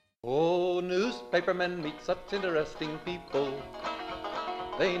newspapermen meet such interesting people.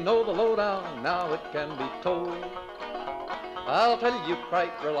 They know the lowdown, now it can be told. I'll tell you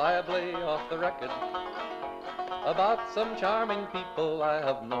quite reliably off the record about some charming people I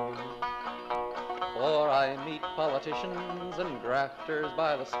have known. For I meet politicians and grafters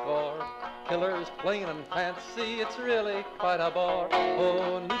by the score, killers plain and fancy, it's really quite a bore.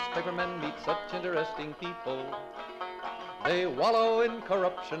 Oh, newspapermen meet such interesting people. They wallow in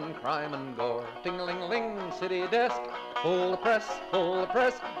corruption, crime and gore. Ting-a-ling-ling, city desk, full of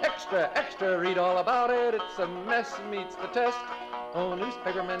press, extra, extra, read all about it, it's a mess, meets the test. Oh,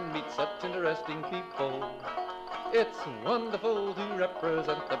 newspapermen meet such interesting people. It's wonderful to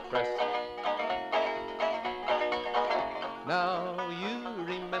represent the press. Now you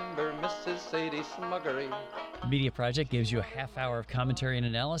remember Mrs. Sadie Smuggery. The Media Project gives you a half hour of commentary and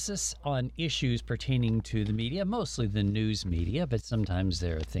analysis on issues pertaining to the media, mostly the news media, but sometimes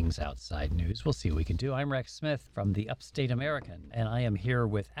there are things outside news. We'll see what we can do. I'm Rex Smith from the Upstate American, and I am here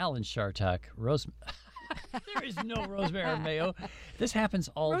with Alan Chartock. There is no Rosemary Armayo. This happens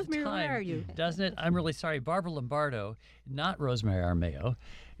all Rosemary, the time, where are you? doesn't it? I'm really sorry. Barbara Lombardo, not Rosemary Armayo.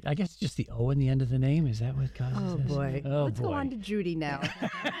 I guess just the O in the end of the name. Is that what causes Oh, this? boy. Oh, Let's boy. go on to Judy now.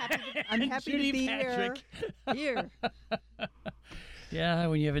 I'm happy Judy to be Patrick. here. Yeah,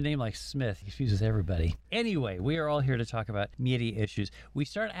 when you have a name like Smith, it confuses everybody. Anyway, we are all here to talk about media issues. We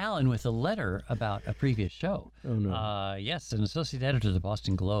start, Alan, with a letter about a previous show. Oh, no. Yes, an associate editor of the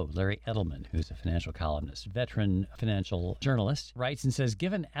Boston Globe, Larry Edelman, who's a financial columnist, veteran financial journalist, writes and says,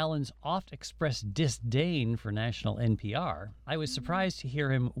 given Alan's oft-expressed disdain for national NPR, I was surprised to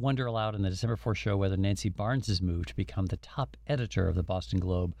hear him wonder aloud in the December 4 show whether Nancy Barnes' move to become the top editor of the Boston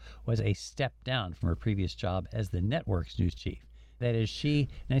Globe was a step down from her previous job as the network's news chief. That is,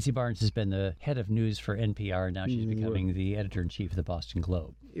 Nancy Barnes, has been the head of news for NPR, and now she's becoming the editor-in-chief of the Boston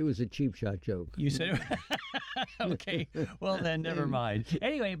Globe. It was a cheap shot joke. You said, okay, well then, never mind.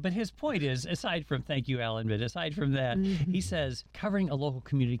 Anyway, but his point is, aside from, thank you, Alan, but aside from that, he says, covering a local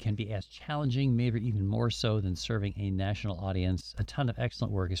community can be as challenging, maybe even more so than serving a national audience. A ton of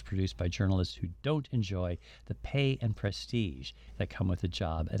excellent work is produced by journalists who don't enjoy the pay and prestige that come with a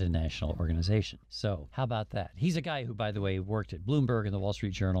job at a national organization. So, how about that? He's a guy who, by the way, worked at Bloomberg and the Wall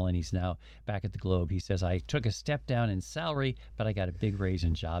Street Journal, and he's now back at the Globe. He says, I took a step down in salary, but I got a big raise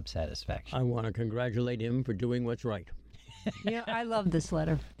in job satisfaction. I want to congratulate him for doing what's right. Yeah, I love this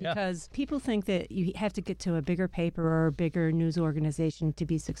letter because people think that you have to get to a bigger paper or a bigger news organization to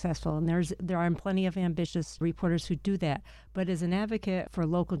be successful. And there are plenty of ambitious reporters who do that. But as an advocate for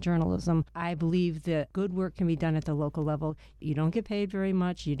local journalism, I believe that good work can be done at the local level. You don't get paid very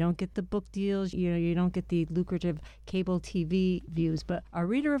much. You don't get the book deals. You don't get the lucrative cable TV views. But a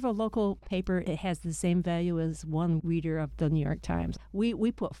reader of a local paper, it has the same value as one reader of the New York Times.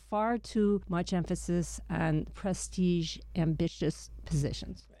 We put far too much emphasis on prestige, ambitious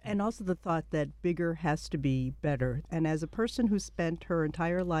positions. And also the thought that bigger has to be better. And as a person who spent her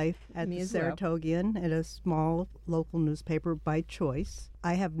entire life at the Saratogian, at a small local newspaper by choice,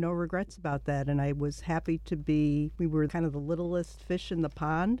 I have no regrets about that. And I was happy to be, we were kind of the littlest fish in the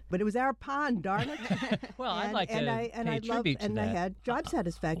pond, but it was our pond, darn it. Well, I'd like to pay tribute to that. And I had job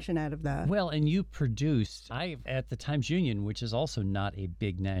satisfaction out of that. Well, and you produced, at the Times-Union, which is also not a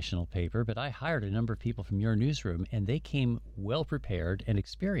big national paper, but I hired a number of people from your newsroom, and they came well prepared and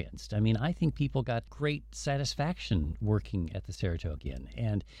experienced. I mean, I think people got great satisfaction working at the Saratogian,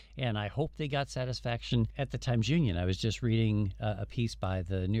 and I hope they got satisfaction at the Times-Union. I was just reading a piece by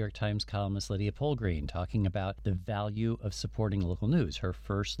the New York Times columnist Lydia Polgreen talking about the value of supporting local news. Her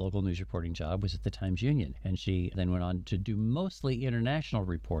first local news reporting job was at the Times-Union, and she then went on to do mostly international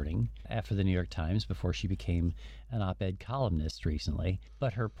reporting after the New York Times before she became an op-ed columnist recently.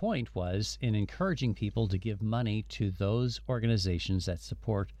 But her point was in encouraging people to give money to those organizations that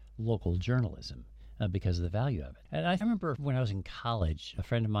support local journalism because of the value of it. And I remember when I was in college, a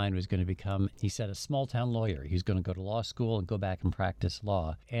friend of mine was going to become, he said, a small-town lawyer. He was going to go to law school and go back and practice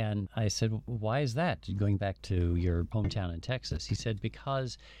law. And I said, why is that, going back to your hometown in Texas? He said,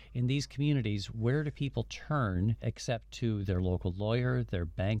 because in these communities, where do people turn except to their local lawyer, their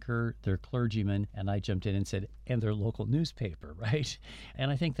banker, their clergyman? And I jumped in and said, and their local newspaper, right?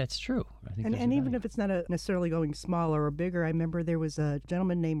 And I think that's true. And even if it's not necessarily going smaller or bigger, I remember there was a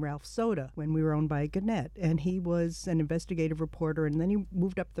gentleman named Ralph Soda when we were owned by Gannett, and he was an investigative reporter, and then he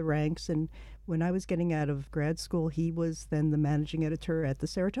moved up the ranks, and when I was getting out of grad school, he was then the managing editor at the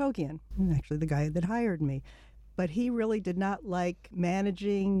Saratogian, actually the guy that hired me. But he really did not like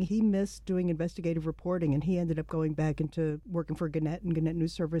managing. He missed doing investigative reporting, and he ended up going back into working for Gannett and Gannett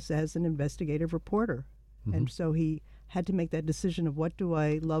News Service as an investigative reporter. Mm-hmm. And so he had to make that decision of what do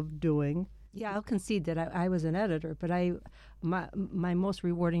I love doing Yeah, I'll concede that I was an editor, but my most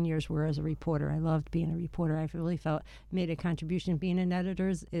rewarding years were as a reporter. I loved being a reporter. I really felt made a contribution. Being an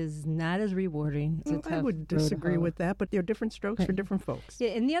editor is not as rewarding. It's a I tough would road to disagree hoe. with that, but there are different strokes for different folks. Yeah,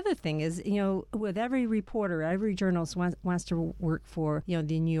 and the other thing is, with every reporter, every journalist wants to work for,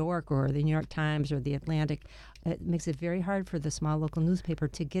 the New York or the New York Times or the Atlantic. It makes it very hard for the small local newspaper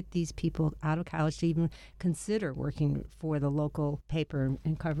to get these people out of college to even consider working for the local paper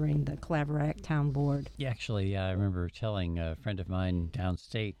and covering the Claverack Town Board. Yeah, actually, I remember telling a friend of mine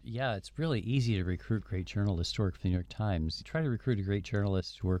downstate, it's really easy to recruit great journalists to work for the New York Times. Try to recruit a great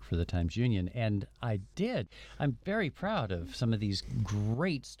journalist to work for the Times Union, and I did. I'm very proud of some of these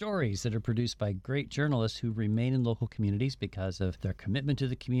great stories that are produced by great journalists who remain in local communities because of their commitment to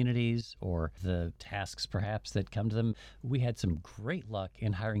the communities or the tasks, perhaps, that come to them. We had some great luck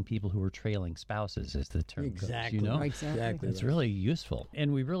in hiring people who were trailing spouses, as the term Exactly. goes. Exactly. It's really useful.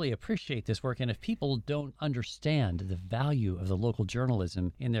 And we really appreciate this work. And if people don't understand the value of the local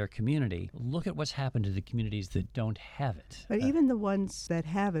journalism in their community, look at what's happened to the communities that don't have it. But even the ones that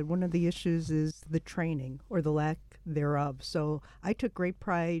have it, one of the issues is the training or the lack thereof. So I took great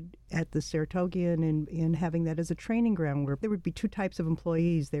pride at the Saratogian in having that as a training ground where there would be two types of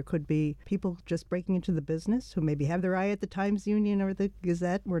employees. There could be people just breaking into the business who maybe have their eye at the Times Union or the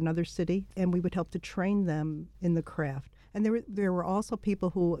Gazette or another city, and we would help to train them in the craft. And there were also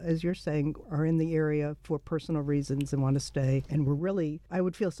people who, as you're saying, are in the area for personal reasons and want to stay. And I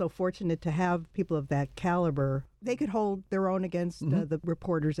would feel so fortunate to have people of that caliber. They could hold their own against the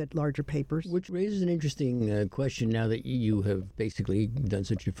reporters at larger papers. Which raises an interesting question now that you have basically done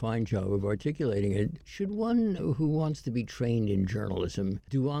such a fine job of articulating it. Should one who wants to be trained in journalism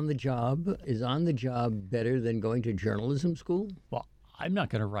do on the job? Is on the job better than going to journalism school? Well, I'm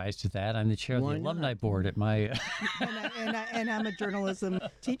not going to rise to that. I'm the chair of the alumni board at my... and I'm a journalism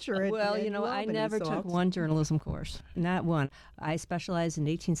teacher at Well, at I Albany, never so took one journalism course. Not one. I specialized in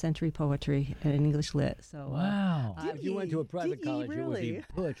 18th century poetry and English lit. So Wow. If you went to a private Did you college, it would be really?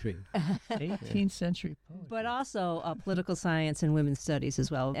 poetry. 18th century poetry. But also political science and women's studies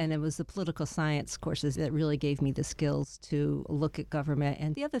as well. And it was the political science courses that really gave me the skills to look at government.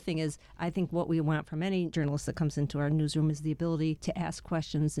 And the other thing is, I think what we want from any journalist that comes into our newsroom is the ability to ask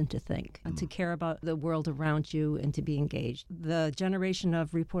questions and to think, and to care about the world around you and to be engaged. The generation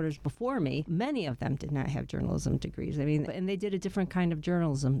of reporters before me, many of them did not have journalism degrees. I mean, and they did a different kind of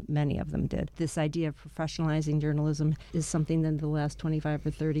journalism, many of them did. This idea of professionalizing journalism is something in the last 25 or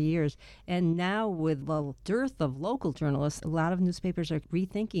 30 years. And now with the dearth of local journalists, a lot of newspapers are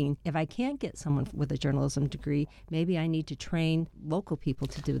rethinking, if I can't get someone with a journalism degree, maybe I need to train local people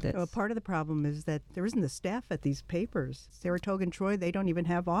to do this. Well, part of the problem is that there isn't the staff at these papers. Saratoga and Troy, they don't even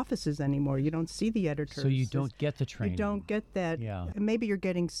have offices anymore. You don't see the editors. So you don't get the training. You don't get that. Yeah. And maybe you're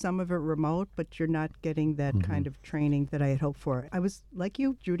getting some of it remote, but you're not getting that kind of training that I had hoped for. I was, like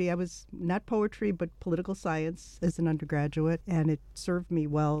you, Judy, I was not poetry, but political science as an undergraduate, and it served me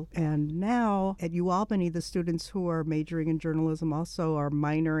well. And now at UAlbany, the students who are majoring in journalism also are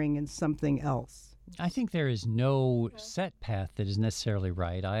minoring in something else. I think there is no set path that is necessarily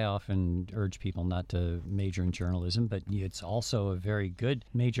right. I often urge people not to major in journalism, but it's also a very good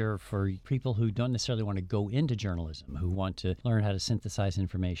major for people who don't necessarily want to go into journalism, who want to learn how to synthesize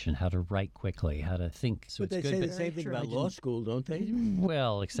information, how to write quickly, how to think. So But it's they good. say the same thing about law school, don't they?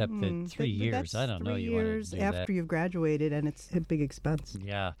 Well, except that 3 years. That's I don't know. 3 You want to years do after that. you've graduated, and it's a big expense.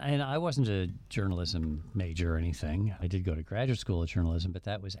 Yeah, and I wasn't a journalism major or anything. I did go to graduate school of journalism, but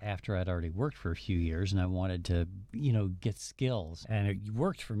that was after I'd already worked for a few years, and I wanted to, get skills. And it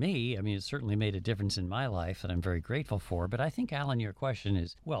worked for me. I mean, it certainly made a difference in my life that I'm very grateful for. But I think, Alan, your question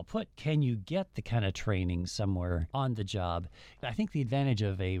is well put. Can you get the kind of training somewhere on the job? I think the advantage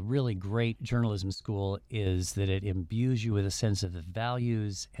of a really great journalism school is that it imbues you with a sense of the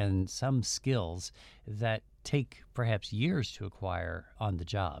values and some skills that take perhaps years to acquire on the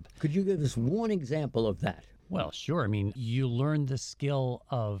job. Could you give us one example of that? Well, sure. I mean, you learn the skill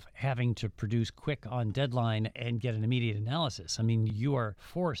of having to produce quick on deadline and get an immediate analysis. I mean, you are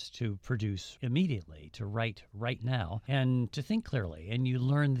forced to produce immediately, to write right now, and to think clearly. And you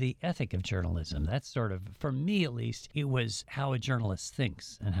learn the ethic of journalism. That's sort of, for me at least, it was how a journalist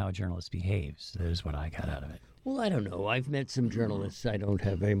thinks and how a journalist behaves. That is what I got out of it. Well, I don't know. I've met some journalists I don't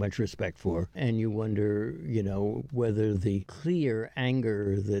have very much respect for, and you wonder, whether the clear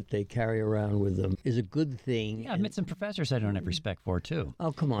anger that they carry around with them is a good thing. Yeah, I've met some professors I don't have respect for, too.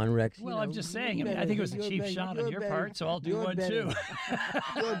 Oh, come on, Rex. Well, I'm just saying. I think it was a cheap shot on your part, so I'll do one, too.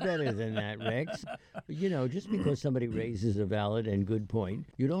 You're better than that, Rex. Just because somebody raises a valid and good point,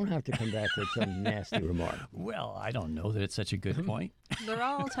 you don't have to come back with some nasty remark. Well, I don't know that it's such a good point. There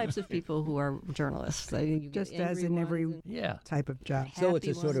are all types of people who are journalists. Just as in every type of job. So it's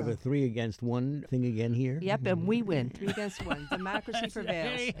a sort of a 3 against 1 thing again here? Yep, and we win. 3 against 1. Democracy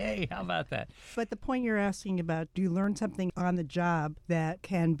prevails. Hey, how about that? But the point you're asking about, do you learn something on the job that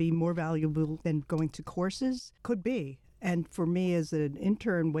can be more valuable than going to courses? Could be. And for me as an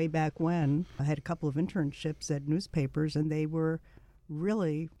intern way back when, I had a couple of internships at newspapers, and they were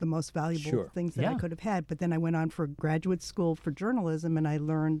really the most valuable things that I could have had. But then I went on for graduate school for journalism, and I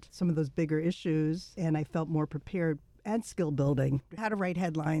learned some of those bigger issues, and I felt more prepared. And skill building, how to write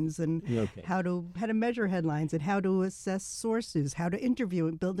headlines, and how to measure headlines, and how to assess sources, how to interview,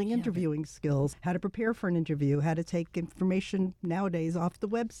 and building interviewing skills, how to prepare for an interview, how to take information nowadays off the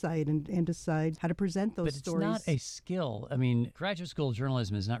website and decide how to present those stories. But it's not a skill. I mean, graduate school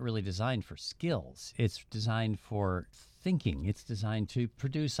journalism is not really designed for skills. It's designed for thinking. It's designed to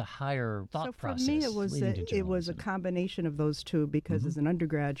produce a higher thought process. So for me, it was a combination of those two, because as an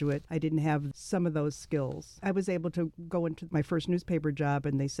undergraduate, I didn't have some of those skills. I was able to go into my first newspaper job,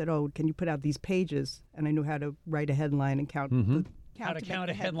 and they said, "Oh, can you put out these pages?" And I knew how to write a headline and count how to count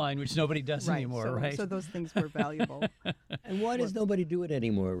a headline, which nobody does anymore, right? So those things were valuable. And why does nobody do it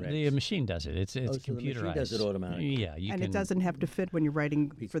anymore, Rex? The machine does it. It's computerized. So the machine does it automatically. Yeah, it doesn't have to fit when you're writing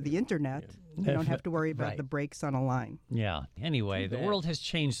for the internet. You don't have to worry about the breaks on a line. Yeah. Anyway, the world has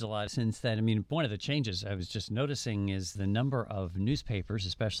changed a lot since then. I mean, one of the changes I was just noticing is the number of newspapers,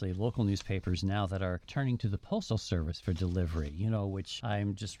 especially local newspapers now, that are turning to the Postal Service for delivery, which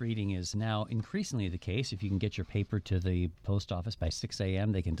I'm just reading is now increasingly the case. If you can get your paper to the post office by 6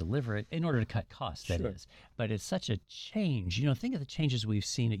 a.m., they can deliver it in order to cut costs, that is. But it's such a change. Think of the changes we've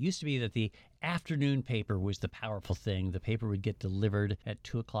seen. It used to be that the afternoon paper was the powerful thing. The paper would get delivered at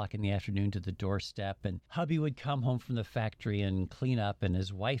 2 o'clock in the afternoon to the doorstep, and hubby would come home from the factory and clean up, and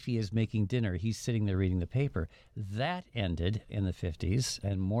as wifey is making dinner, he's sitting there reading the paper. That ended in the 50s,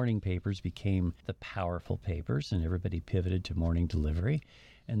 and morning papers became the powerful papers, and everybody pivoted to morning delivery.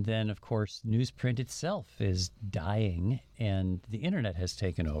 And then, of course, newsprint itself is dying, and the internet has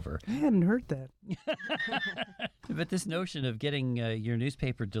taken over. I hadn't heard that. But this notion of getting your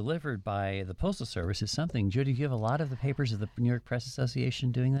newspaper delivered by the Postal Service is something. Judy, do you have a lot of the papers of the New York Press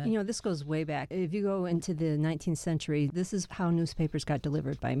Association doing that? This goes way back. If you go into the 19th century, this is how newspapers got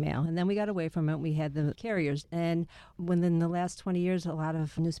delivered by mail. And then we got away from it. We had the carriers. And within the last 20 years, a lot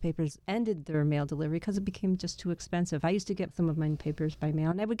of newspapers ended their mail delivery because it became just too expensive. I used to get some of my papers by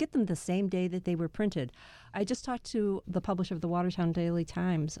mail, and I would get them the same day that they were printed. I just talked to the publisher of the Watertown Daily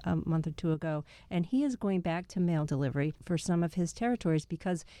Times a month or two ago, and he is going back to mail delivery for some of his territories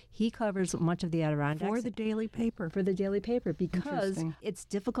because he covers much of the Adirondacks. For the daily paper. For the daily paper, because it's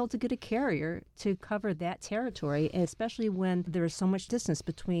difficult to get a carrier to cover that territory, especially when there is so much distance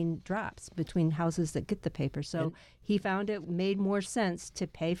between drops, between houses that get the paper. So he found it made more sense to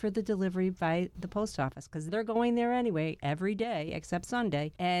pay for the delivery by the post office because they're going there anyway every day except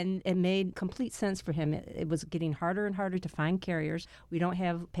Sunday. And it made complete sense for him. It was getting harder and harder to find carriers. We don't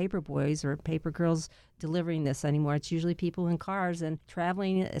have paper boys or paper girls delivering this anymore. It's usually people in cars and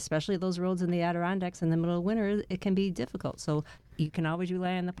traveling, especially those roads in the Adirondacks in the middle of winter, it can be difficult. So you can always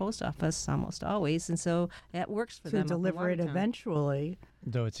rely on the post office, almost always, and so that works for them. To deliver it eventually.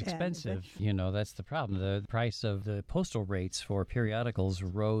 Though it's expensive, that's the problem. The price of the postal rates for periodicals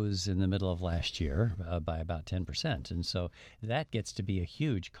rose in the middle of last year by about 10%. And so that gets to be a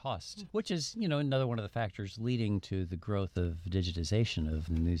huge cost, which is, another one of the factors leading to the growth of digitization of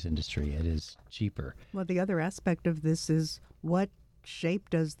the news industry. It is cheaper. Well, the other aspect of this is what shape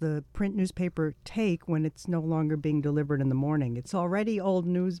does the print newspaper take when it's no longer being delivered in the morning? It's already old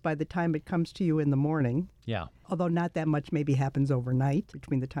news by the time it comes to you in the morning. Yeah. Although not that much maybe happens overnight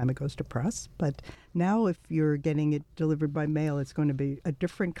between the time it goes to press. But now if you're getting it delivered by mail, it's going to be a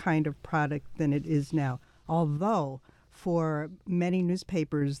different kind of product than it is now. Although for many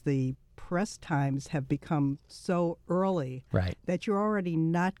newspapers, the press times have become so early that you're already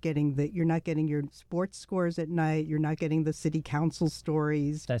you're not getting your sports scores at night. You're not getting the city council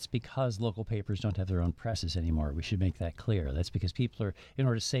stories. That's because local papers don't have their own presses anymore. We should make that clear. That's because people in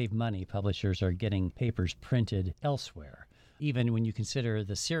order to save money, publishers are getting papers printed elsewhere. Even when you consider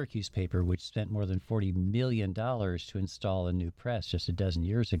the Syracuse paper, which spent more than $40 million to install a new press just a dozen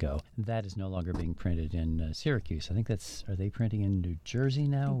years ago, that is no longer being printed in Syracuse. I think are they printing in New Jersey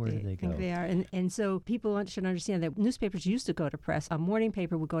now? Where do they go? I think they are. And so people should understand that newspapers used to go to press. A morning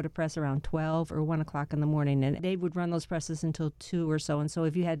paper would go to press around 12 or 1 o'clock in the morning, and they would run those presses until 2 or so. And so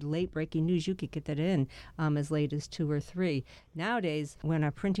if you had late breaking news, you could get that in as late as 2 or 3. Nowadays, when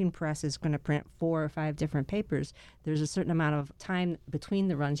a printing press is going to print 4 or 5 different papers, there's a certain amount of time between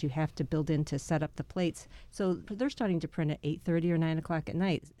the runs you have to build in to set up the plates. So they're starting to print at 8:30 or 9 o'clock at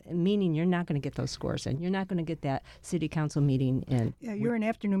night, meaning you're not going to get those scores in. You're not going to get that city council meeting in. Yeah, you're an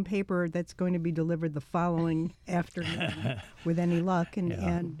afternoon paper that's going to be delivered the following afternoon with any luck.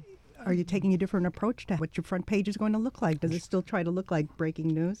 And are you taking a different approach to what your front page is going to look like? Does it still try to look like breaking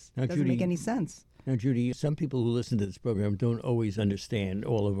news? Now, Doesn't Judy, make any sense. Now, Judy, some people who listen to this program don't always understand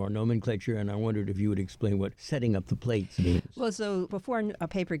all of our nomenclature, and I wondered if you would explain what setting up the plates means. Well, so before a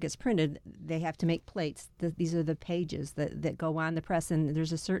paper gets printed, they have to make plates. These are the pages that go on the press, and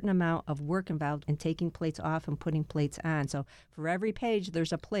there's a certain amount of work involved in taking plates off and putting plates on. So for every page,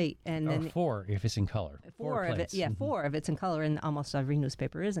 there's a plate. And Or then 4 if it's in color. 4 of it, plates. yeah, 4 if it's in color, and almost every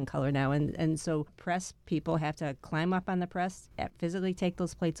newspaper is in color now. And so press people have to climb up on the press, physically take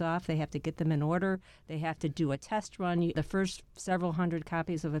those plates off. They have to get them in order. They have to do a test run. The first several hundred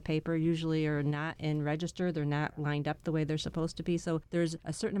copies of a paper usually are not in register. They're not lined up the way they're supposed to be. So there's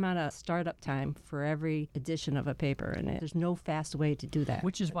a certain amount of startup time for every edition of a paper, and there's no fast way to do that.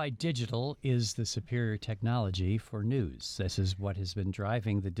 Which is why digital is the superior technology for news. This is what has been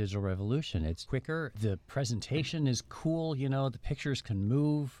driving the digital revolution. It's quicker. The presentation is cool. The pictures can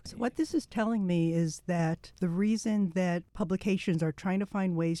move. So what this is telling me is that the reason that publications are trying to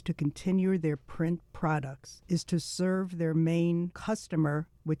find ways to continue their print products is to serve their main customer,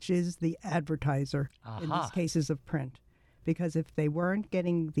 which is the advertiser in these cases of print. Because if they weren't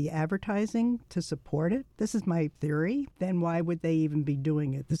getting the advertising to support it, this is my theory, then why would they even be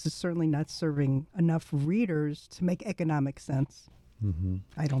doing it? This is certainly not serving enough readers to make economic sense. Mm-hmm.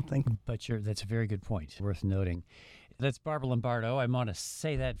 I don't think. But that's a very good point, worth noting. That's Barbara Lombardo. I want to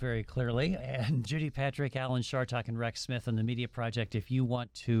say that very clearly. And Judy Patrick, Alan Chartock, and Rex Smith on the Media Project. If you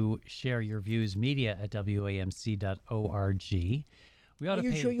want to share your views, media@wamc.org. Are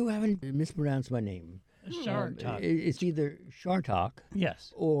you sure you haven't mispronounced my name? Chartock. It's either Chartock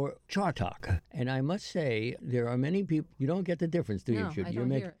Yes. or Chartock. And I must say, there are many people, you don't get the difference, do you, No, Judy? I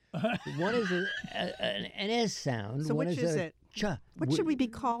don't hear One is an S sound. So one which is it? Cha. What should we be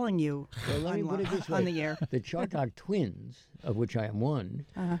calling you Well, let me put it this way. on the air? The Chartock twins, of which I am one,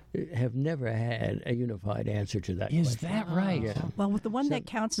 have never had a unified answer to that Is question. that right? Yeah. Well, the one that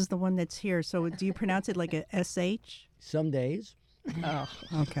counts is the one that's here. So do you pronounce it like a SH? Some days. Oh,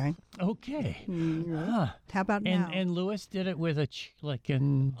 okay. Okay. How about now? And Lewis did it with a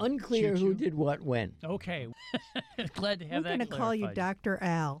an Unclear who choo-choo? did what when. Okay. Glad to have We're that going to call you clarified. Dr.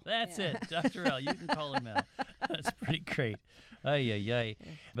 Al. That's it, Dr. L. You can call him Al. That's pretty great. Ay, ay, ay.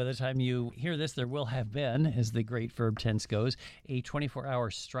 By the time you hear this, there will have been, as the great verb tense goes, a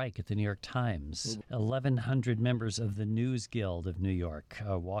 24-hour strike at the New York Times. 1,100 members of the News Guild of New York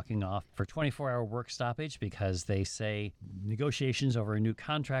walking off for 24-hour work stoppage because they say negotiations over a new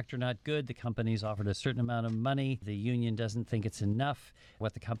contract are not good. The company's offered a certain amount of money. The union doesn't think it's enough.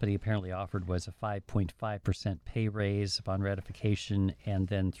 What the company apparently offered was a 5.5% pay raise upon ratification and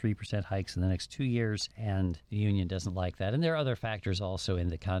then 3% hikes in the next 2 years, and the union doesn't like that. And there are other factors also in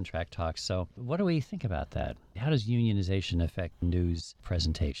the contract talks. So what do we think about that? How does unionization affect news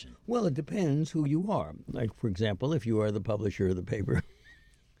presentation? Well, it depends who you are. Like, for example, if you are the publisher of the paper,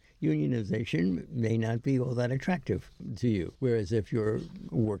 unionization may not be all that attractive to you. Whereas if you're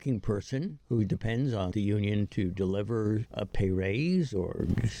a working person who depends on the union to deliver a pay raise or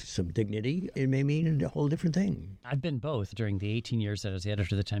some dignity, it may mean a whole different thing. I've been both. During the 18 years that I was the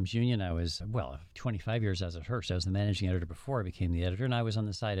editor of the Times Union, I was, 25 years as at Hearst. I was the managing editor before I became the editor, and I was on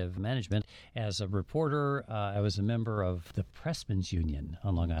the side of management. As a reporter, I was a member of the Pressmen's Union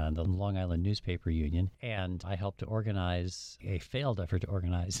on Long Island, the Long Island Newspaper Union, and I helped to organize a failed effort to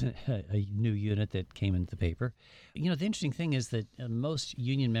organize a new unit that came into the paper. The interesting thing is that most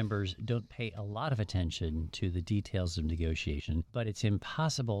union members don't pay a lot of attention to the details of negotiation, but it's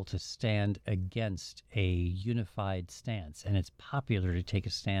impossible to stand against a unified stance, and it's popular to take a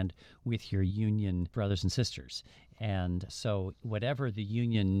stand with your union brothers and sisters. And so whatever the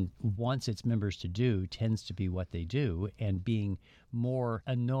union wants its members to do tends to be what they do, and being more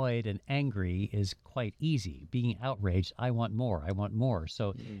annoyed and angry is quite easy. Being outraged, I want more, I want more.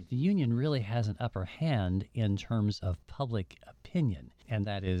 So the union really has an upper hand in terms of public opinion, and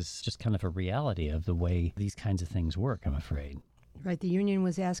that is just kind of a reality of the way these kinds of things work, I'm afraid. Right, the union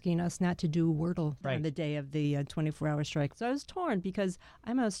was asking us not to do Wordle Right. on the day of the 24-hour strike. So I was torn because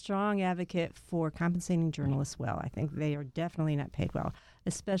I'm a strong advocate for compensating journalists well. I think they are definitely not paid well,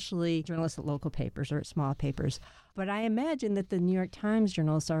 especially journalists at local papers or at small papers. But I imagine that the New York Times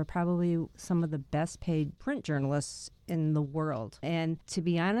journalists are probably some of the best paid print journalists in the world. And to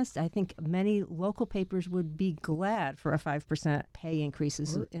be honest, I think many local papers would be glad for a 5% pay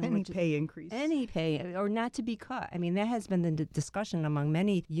increases. Or any pay increase. Any pay, or not to be cut. I mean, that has been the discussion among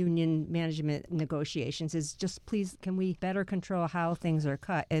many union management negotiations is just, please, can we better control how things are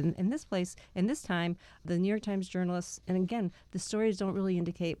cut? And in this place, in this time, the New York Times journalists, and again, the stories don't really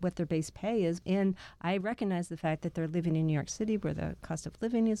indicate what their base pay is. And I recognize the fact that they're living in New York City where the cost of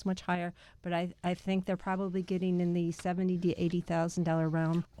living is much higher, but I think they're probably getting in the $70,000 to $80,000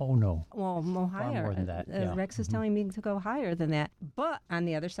 realm. Oh, no. Well, more Far higher. more than that, yeah. Rex is telling me to go higher than that. But on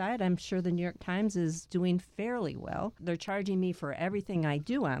the other side, I'm sure the New York Times is doing fairly well. They're charging me for everything I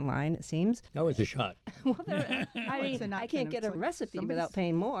do online, it seems. That was a shot. Well, I mean, I can't get a recipe without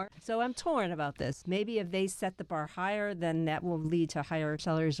paying more. So I'm torn about this. Maybe if they set the bar higher, then that will lead to higher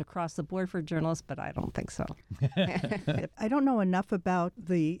salaries across the board for journalists, but I don't think so. I don't know enough about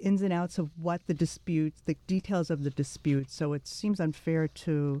the ins and outs of what the disputes, the details of the dispute, so it seems unfair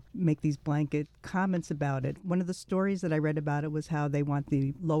to make these blanket comments about it. One of the stories that I read about it was how they want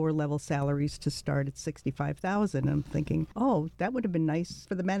the lower level salaries to start at $65,000. And I'm thinking, oh, that would have been nice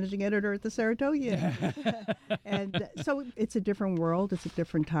for the managing editor at the Saratoga. And so it's a different world, it's a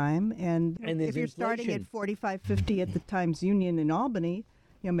different time. And there's if you're starting at inflation. $45.50 at the Times Union in Albany,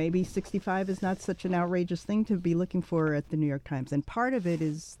 maybe 65 is not such an outrageous thing to be looking for at the New York Times. And part of it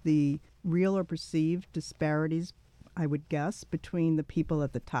is the real or perceived disparities, I would guess, between the people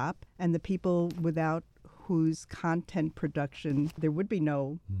at the top and the people without whose content production there would be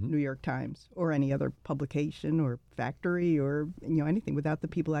no New York Times or any other publication or factory or anything without the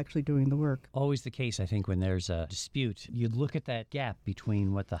people actually doing the work. Always the case, I think, when there's a dispute, you look at that gap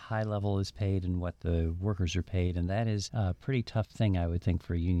between what the high level is paid and what the workers are paid, and that is a pretty tough thing, I would think,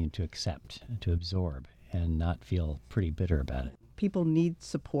 for a union to accept, to absorb, and not feel pretty bitter about it. People need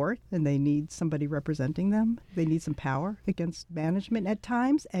support and they need somebody representing them. They need some power against management at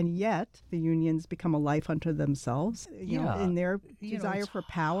times, and yet the unions become a life unto themselves, in their desire it's for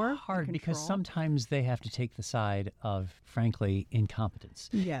power. Hard and because control. sometimes they have to take the side of, frankly, incompetence.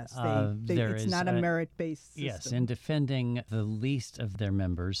 Yes, There it's is not a merit-based system. Yes, in defending the least of their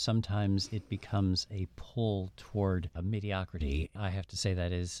members, sometimes it becomes a pull toward a mediocrity. I have to say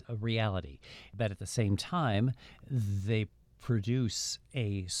that is a reality. But at the same time, they produce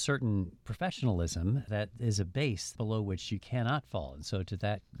a certain professionalism that is a base below which you cannot fall. And so to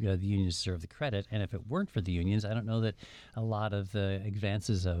that, the unions deserve the credit. And if it weren't for the unions, I don't know that a lot of the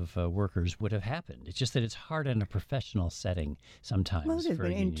advances of workers would have happened. It's just that it's hard in a professional setting sometimes Well, it is, for a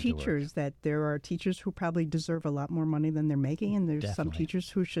and union to work. teachers, that there are teachers who probably deserve a lot more money than they're making, and there's some Definitely. teachers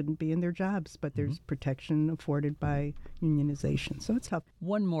who shouldn't be in their jobs, but there's protection afforded by unionization. So it's tough.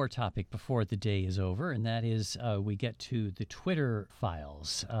 One more topic before the day is over, and that is we get to the Twitter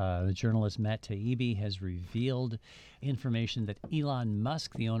files. The journalist Matt Taibbi has revealed information that Elon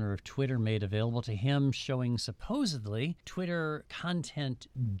Musk, the owner of Twitter, made available to him, showing supposedly Twitter content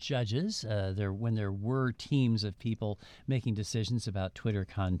judges, when there were teams of people making decisions about Twitter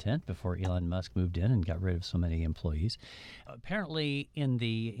content before Elon Musk moved in and got rid of so many employees. Apparently,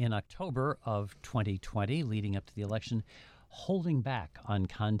 in October of 2020, leading up to the election, holding back on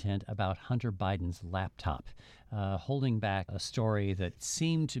content about Hunter Biden's laptop, holding back a story that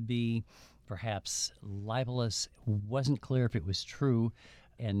seemed to be perhaps libelous, wasn't clear if it was true,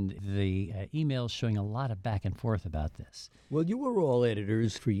 and the emails showing a lot of back and forth about this. Well, you were all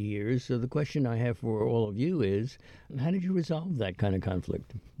editors for years, so the question I have for all of you is, how did you resolve that kind of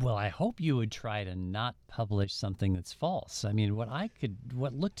conflict? Well, I hope you would try to not publish something that's false. I mean,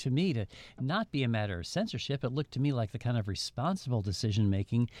 what looked to me to not be a matter of censorship, it looked to me like the kind of responsible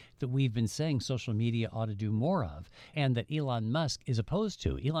decision-making that we've been saying social media ought to do more of, and that Elon Musk is opposed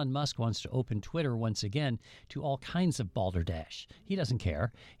to. Elon Musk wants to open Twitter once again to all kinds of balderdash. He doesn't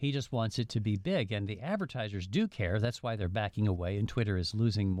care. He just wants it to be big, and the advertisers do care. That's why they're backing away, and Twitter is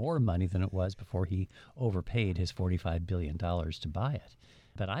losing more money than it was before he overpaid his $45 billion to buy it.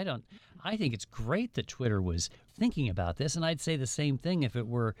 But I think it's great that Twitter was thinking about this, and I'd say the same thing if it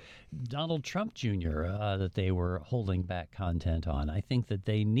were Donald Trump Jr. That they were holding back content on. I think that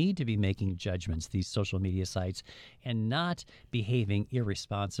they need to be making judgments, these social media sites, and not behaving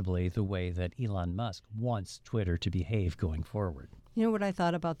irresponsibly the way that Elon Musk wants Twitter to behave going forward. You know what I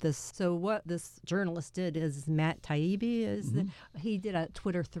thought about this? So what this journalist did is Matt Taibbi he did a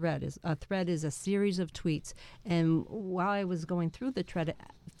Twitter thread. A thread is a series of tweets, and while I was going through the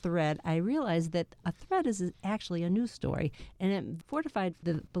thread, I realized that a thread is actually a news story, and it fortified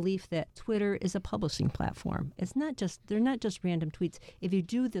the belief that Twitter is a publishing platform. They're not just random tweets. If you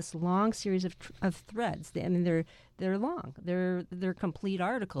do this long series of threads, they're long. They're complete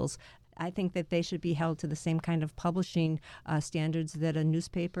articles. I think that they should be held to the same kind of publishing standards that a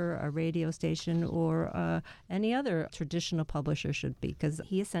newspaper, a radio station, or any other traditional publisher should be, because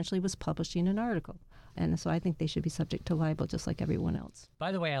he essentially was publishing an article. And so I think they should be subject to libel just like everyone else.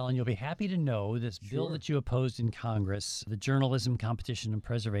 By the way, Alan, you'll be happy to know this bill that you opposed in Congress, the Journalism, Competition, and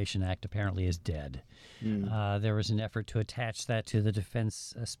Preservation Act, apparently is dead. There was an effort to attach that to the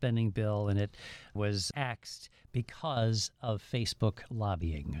defense spending bill, and it was axed because of Facebook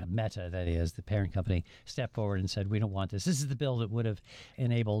lobbying. Meta, that is, the parent company, stepped forward and said, we don't want this. This is the bill that would have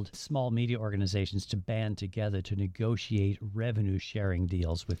enabled small media organizations to band together to negotiate revenue-sharing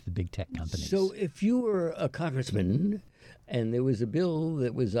deals with the big tech companies. So if you were a congressman and there was a bill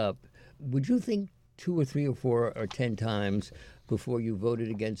that was up, would you think 2 or 3 or 4 or 10 times before you voted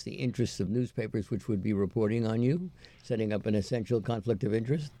against the interests of newspapers which would be reporting on you, setting up an essential conflict of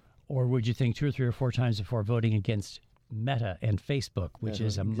interest? Or would you think 2 or 3 or 4 times before voting against Meta and Facebook, which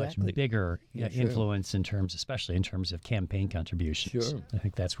is a much bigger influence especially in terms of campaign contributions? Sure. I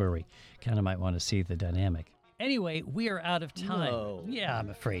think that's where we kind of might want to see the dynamic. Anyway, we are out of time. No. Yeah, I'm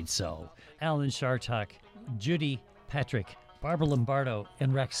afraid so. Alan Chartock, Judy Patrick, Barbara Lombardo,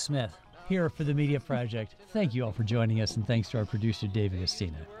 and Rex Smith here for the Media Project. Thank you all for joining us, and thanks to our producer, David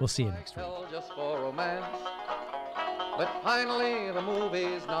Estina. We'll see you next week. Just for romance. But finally, the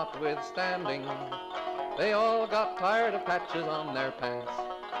movies notwithstanding, they all got tired of patches on their pants.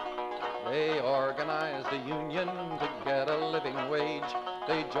 They organized a union to get a living wage.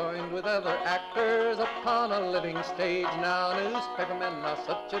 They joined with other actors upon a living stage. Now newspapermen are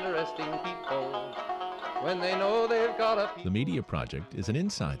such interesting people when they know they've got a... The Media Project is an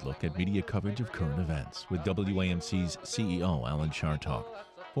inside look at media coverage of current events with WAMC's CEO, Alan Chartock,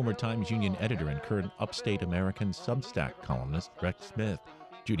 former Times Union editor and current Upstate American Substack columnist Rex Smith,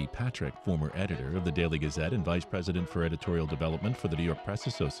 Judy Patrick, former editor of the Daily Gazette and vice president for editorial development for the New York Press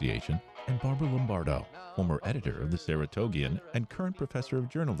Association, and Barbara Lombardo, former editor of the Saratogian and current professor of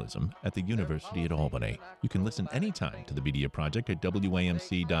journalism at the University at Albany. You can listen anytime to the Media Project at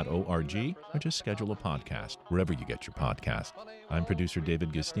WAMC.org or just schedule a podcast wherever you get your podcast. I'm producer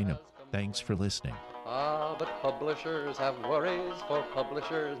David Gustino. Thanks for listening. But publishers have worries, for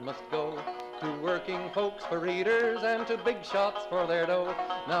publishers must go to working folks for readers and to big shots for their dough.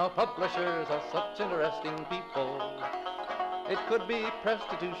 Now publishers are such interesting people. It could be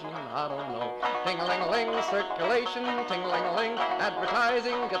prostitution, I don't know. Ting-a-ling-a-ling, circulation, ting-a-ling-a-ling,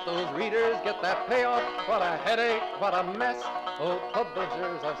 advertising, get those readers, get that payoff. What a headache, what a mess. Oh,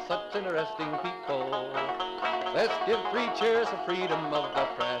 publishers are such interesting people. Let's give 3 cheers for freedom of the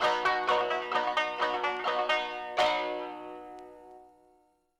press.